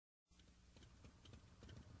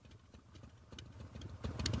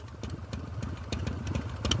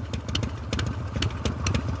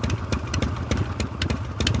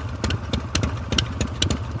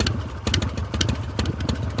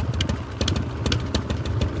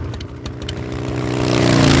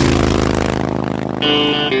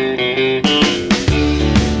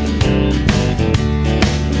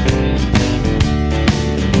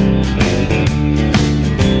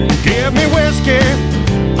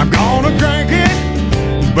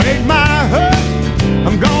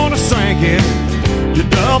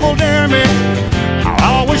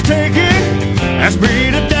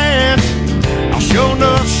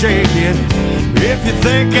If you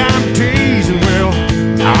think I'm teasing, well,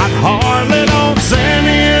 I'd hardly don't send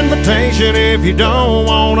the invitation if you don't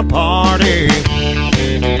want to party.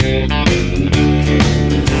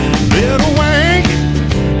 Little wink,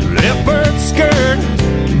 leopard skirt,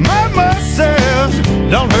 mama says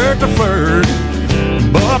don't hurt the flirt,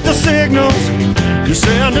 but the signals you're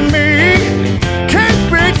sending me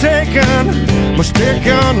can't be taken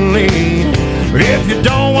mistakenly. If you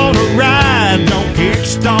don't want to ride, don't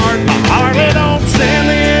kickstart my Harley. Don't send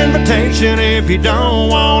the invitation if you don't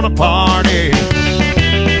want to party.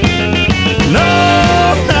 No,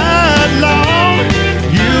 not long,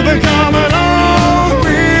 you've been coming on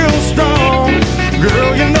real strong.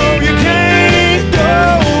 Girl, you know you can't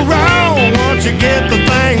go wrong once you get the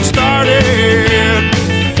thing started.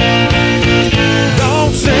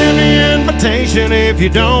 Don't send the invitation if you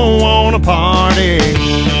don't want to party.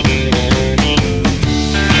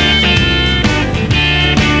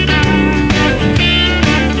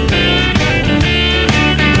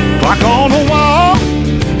 Clock on the wall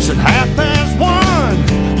said 1:30.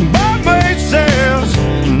 Barmaid says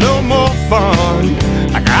no more fun.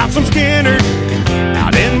 I got some Skinner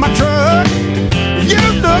out in my truck. You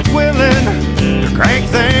look willing to crank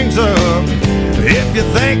things up. If you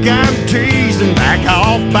think I'm teasing, back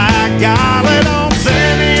off, by golly. Don't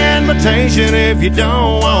send the invitation if you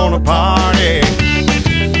don't want to party.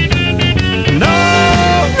 No,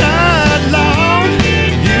 not long,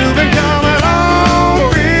 you've been coming on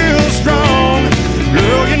real strong.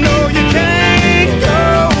 Girl, you know you can't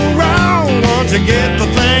go wrong once you get the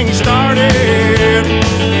thing started.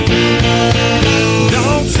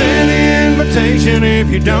 Don't send the invitation if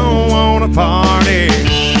you don't want to party.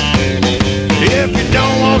 If you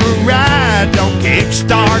don't want to ride, don't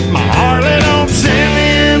kickstart my Harley. Don't send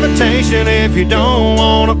the invitation if you don't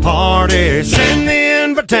want to party. Send the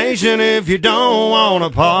invitation if you don't want to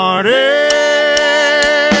party.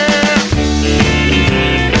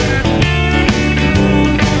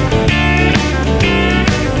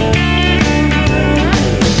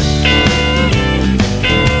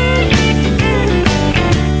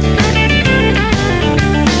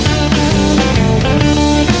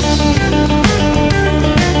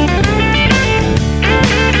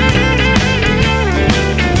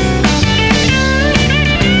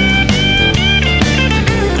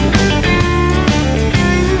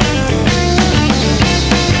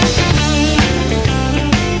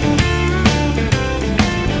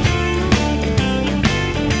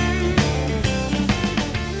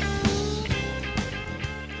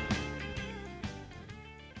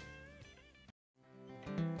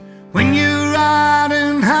 When you're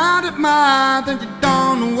riding hard at mouth and you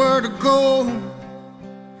don't know where to go,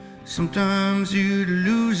 sometimes you're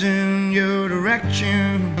losing your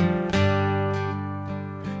direction.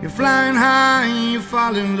 You're flying high and you're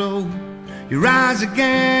falling low. You rise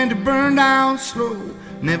again to burn down slow.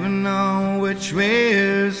 Never know which way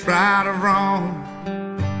is right or wrong.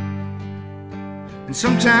 And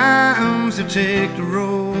sometimes you take the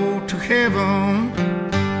road to heaven,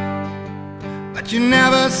 but you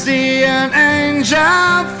never see an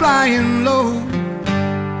angel flying low.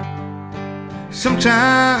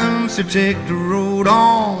 Sometimes you take the road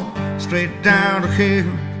on straight down to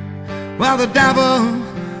hell. Well, the devil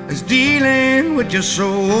is dealing with your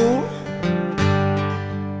soul.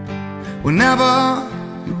 Whenever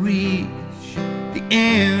you reach the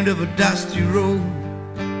end of a dusty road,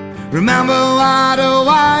 remember what a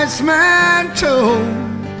wise man told.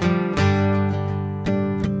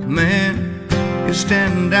 Man, you're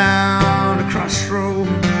standing down a crossroad.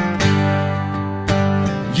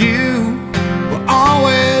 You were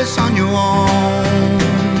always on your own.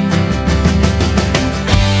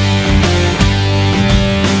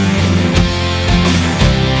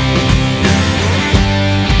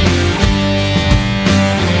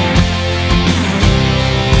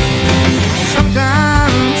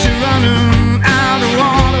 Sometimes you're running out of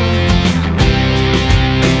water,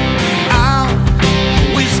 out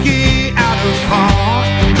of whiskey, out of heart.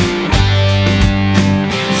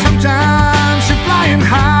 Sometimes you're flying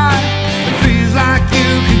high, it feels like you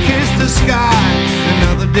can kiss the sky.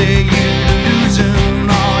 Another day you're losing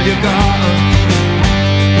all you got.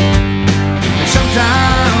 And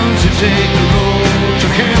sometimes you take the road to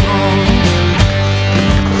heaven,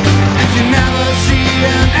 and you never see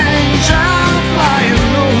an angel flying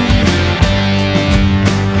low.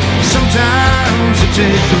 Sometimes you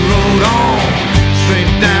take the road on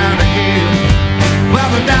straight down the hill. Well,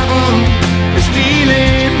 the devil is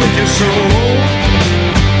dealing with your soul.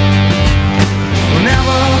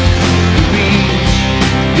 Whenever you reach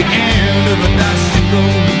the end of a dusty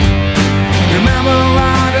road, remember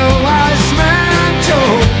what a wise man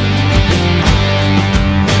told.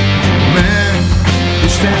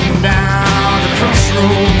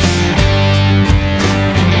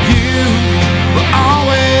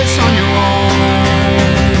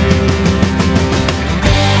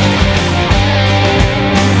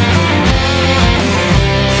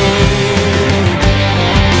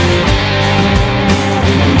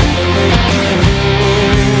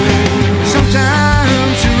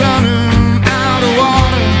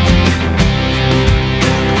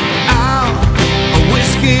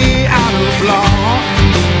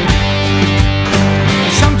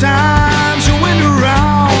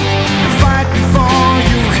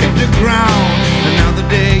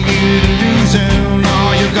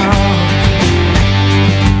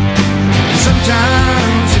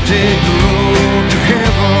 take the road to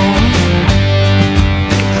heaven,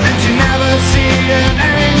 and you never see an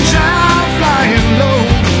angel flying low.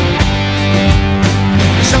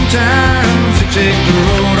 Sometimes you take the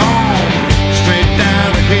road on straight down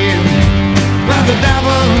the hill, where the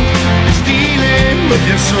devil is dealing with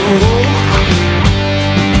your soul.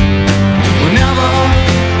 Whenever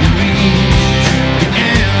you reach the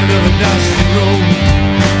end of a dusty road,